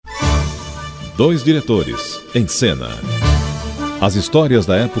dois diretores, em cena. As histórias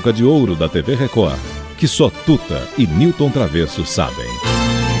da época de ouro da TV Record, que só Tuta e Nilton Travesso sabem.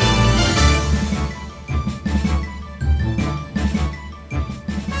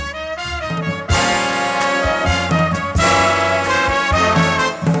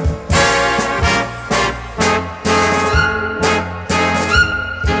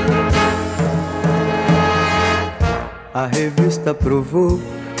 A revista provou,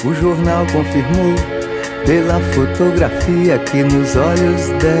 o jornal confirmou, pela fotografia que nos olhos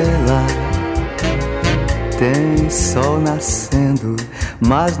dela tem sol nascendo,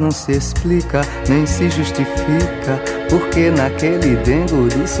 mas não se explica, nem se justifica, porque naquele dengo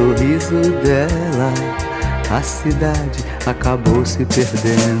do sorriso dela a cidade acabou se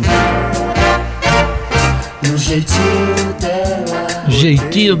perdendo. No jeitinho dela.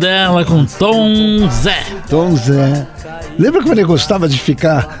 Jeitinho dela com Tom Zé. Tom Zé. Lembra quando ele gostava de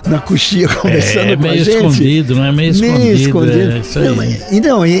ficar na coxinha conversando com a gente? Meio escondido, não é? Meio escondido. É isso aí.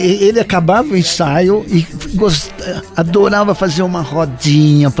 Não, ele acabava o ensaio e adorava fazer uma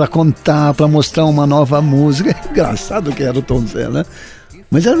rodinha para contar, para mostrar uma nova música. Engraçado que era o Tom Zé, né?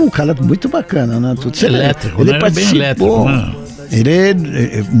 Mas era um cara muito bacana, né? Tudo elétrico, ele né? Participou. Bem elétrico, né? Ele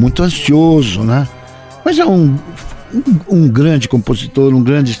é muito ansioso, né? Mas é um grande compositor, um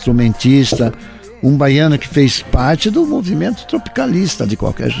grande instrumentista, um baiano que fez parte do movimento tropicalista, de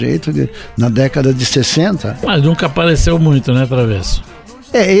qualquer jeito, na década de 60. Mas nunca apareceu muito, né, Travesso?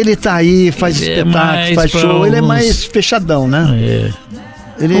 Ele tá aí, faz espetáculo, faz show, ele é mais fechadão, né?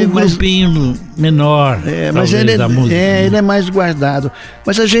 Ele grupinho menor, mas ele da música, né? Ele é mais guardado.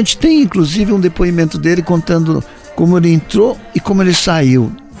 Mas a gente tem, inclusive, um depoimento dele contando como ele entrou e como ele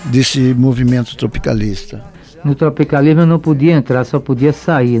saiu desse movimento tropicalista. No tropicalismo eu não podia entrar, só podia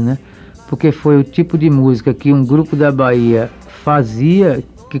sair, né? Porque foi o tipo de música que um grupo da Bahia fazia,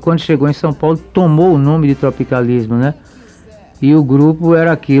 que quando chegou em São Paulo tomou o nome de tropicalismo, né? E o grupo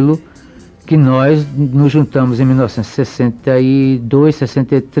era aquilo que nós nos juntamos em 1962,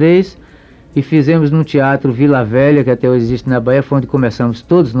 63 e fizemos no Teatro Vila Velha, que até hoje existe na Bahia, foi onde começamos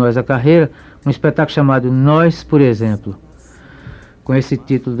todos nós a carreira, um espetáculo chamado Nós, por exemplo, com esse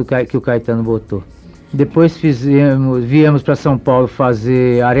título que o Caetano botou. Depois viemos para São Paulo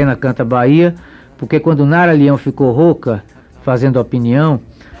fazer Arena Canta Bahia, porque quando Nara Leão ficou rouca, fazendo opinião,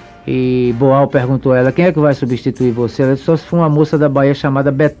 e Boal perguntou a ela, quem é que vai substituir você? Ela disse, só se for uma moça da Bahia chamada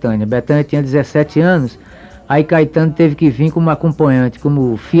Betânia. Betânia tinha 17 anos, aí Caetano teve que vir como acompanhante,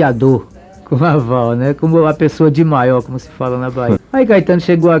 como fiador, como aval, né? Como uma pessoa de maior, como se fala na Bahia. Aí Caetano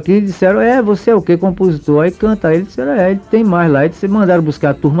chegou aqui e disseram, você é o quê? Compositor? Aí canta. Aí ele disseram, ele tem mais lá. Aí eles mandaram buscar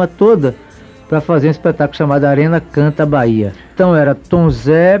a turma toda para fazer um espetáculo chamado Arena Canta Bahia. Então era Tom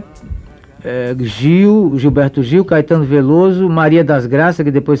Zé, Gilberto Gil, Caetano Veloso, Maria das Graças,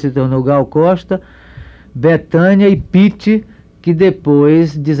 que depois se tornou Gal Costa, Betânia e Pete, que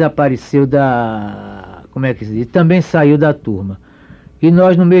depois desapareceu também saiu da turma. E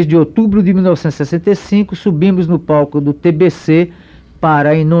nós, no mês de outubro de 1965, subimos no palco do TBC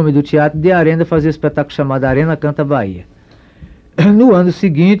para, em nome do Teatro de Arena, fazer um espetáculo chamado Arena Canta Bahia. No ano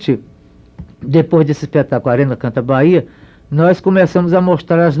seguinte, depois desse espetáculo Arena Canta Bahia, nós começamos a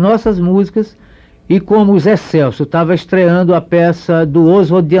mostrar as nossas músicas e como o Zé Celso estava estreando a peça do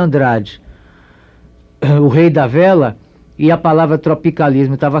Oswald de Andrade, O Rei da Vela, e a palavra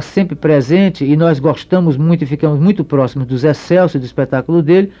tropicalismo estava sempre presente e nós gostamos muito e ficamos muito próximos do Zé Celso e do espetáculo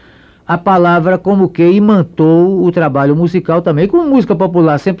dele, a palavra como que imantou o trabalho musical também. Como música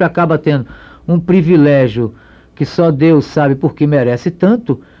popular sempre acaba tendo um privilégio que só Deus sabe por que merece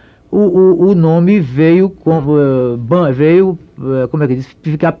tanto, o nome veio como é que diz,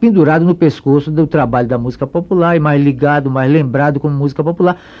 ficar pendurado no pescoço do trabalho da música popular e mais ligado, mais lembrado como música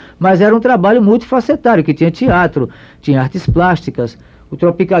popular. Mas era um trabalho multifacetário, que tinha teatro, tinha artes plásticas. O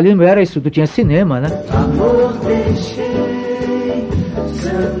tropicalismo era isso, tu tinha cinema, né? Amor, deixei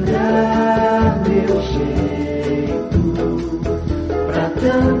sangrar meu jeito pra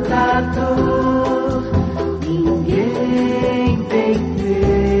tanta dor, ninguém tem feito.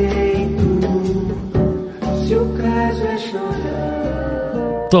 Se o caso é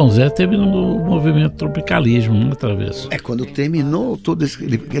chorar. Tom Zé teve no movimento tropicalismo, né, Travesso? Quando terminou todo esse,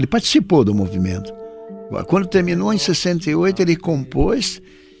 ele participou do movimento. Quando terminou em 68, ele compôs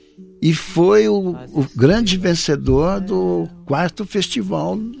e foi o grande vencedor do 4º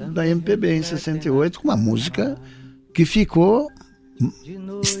festival da MPB em 68, com uma música que ficou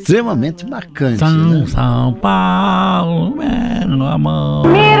extremamente marcante. São Paulo, meu amor.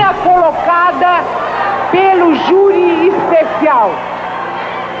 Primeira colocada pelo júri especial.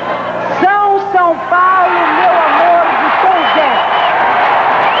 São Paulo, meu amor, de Tom Zé.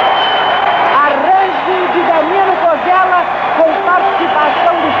 A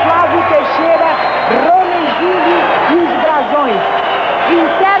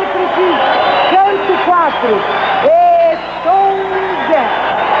Teatro e Tom Zé.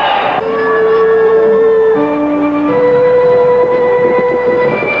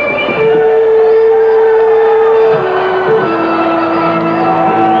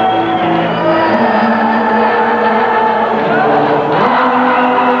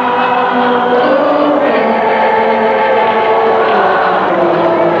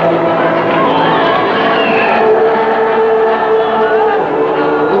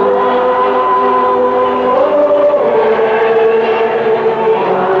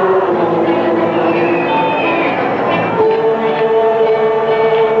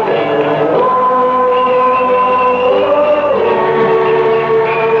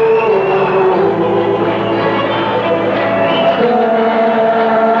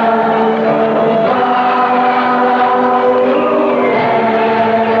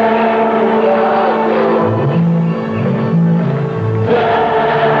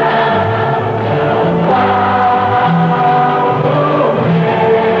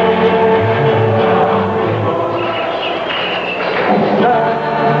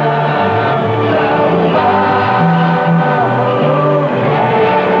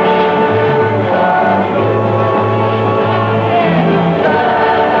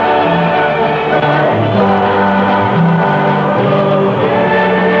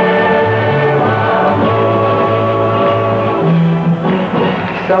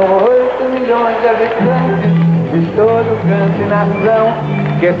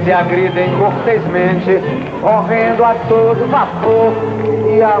 Que se agridem cortesmente, correndo a todo vapor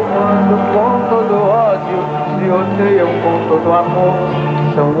e amando com todo ódio, se odeiam com todo amor.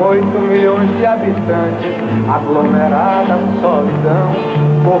 São 8 milhões de habitantes, aglomerada solidão,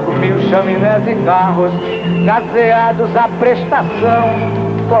 por 1000 chaminés e carros, gazeados à prestação.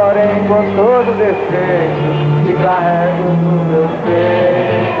 Porém, com todo defeito, te carrego no meu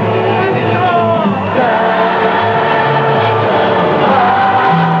peito.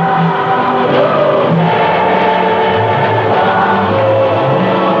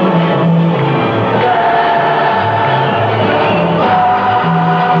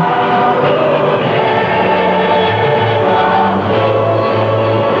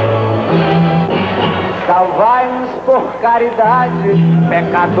 Salvai-nos por caridade,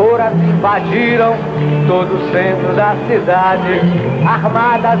 pecadoras invadiram todo o centro da cidade,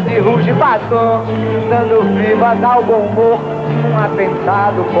 armadas de ruge batom, dando vivas ao bom humor, um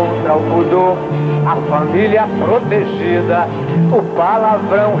atentado contra o pudor, a família protegida, o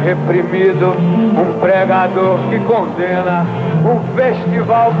palavrão reprimido, um pregador que condena, um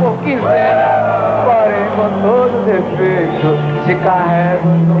festival por quinzena, porém com todo defeito, se carrego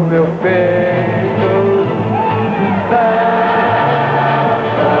no meu peito.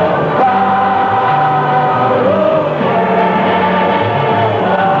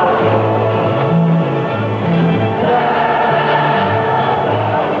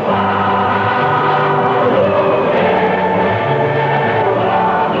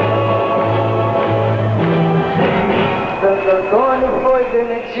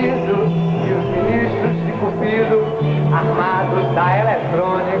 Demitido e os ministros de Cupido, armados da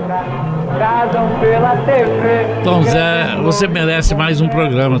eletrônica, casam pela TV. Tom Zé, você merece mais um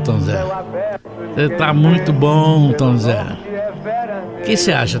programa, Tom Zé. Você tá muito bom, Tom Zé. O que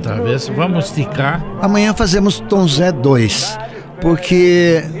você acha, Travesso? Vamos esticar? Amanhã fazemos Tom Zé 2,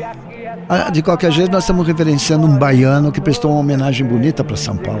 porque de qualquer jeito nós estamos reverenciando um baiano que prestou uma homenagem bonita para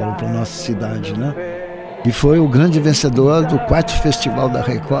São Paulo, para nossa cidade, né? E foi o grande vencedor do 4º Festival da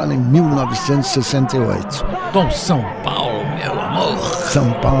Record em 1968. Com São Paulo, meu amor. São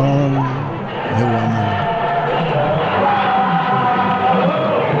Paulo, meu amor.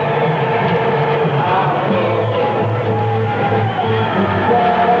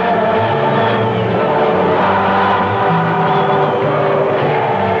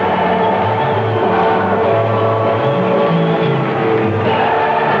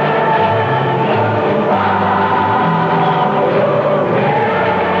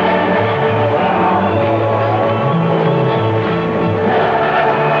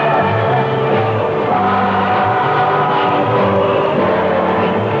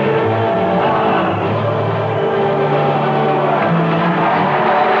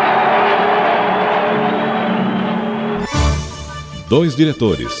 Dois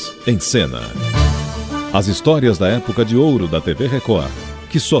diretores, em cena. As histórias da época de ouro da TV Record,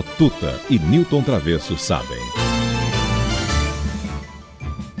 que só Tuta e Nilton Travesso sabem.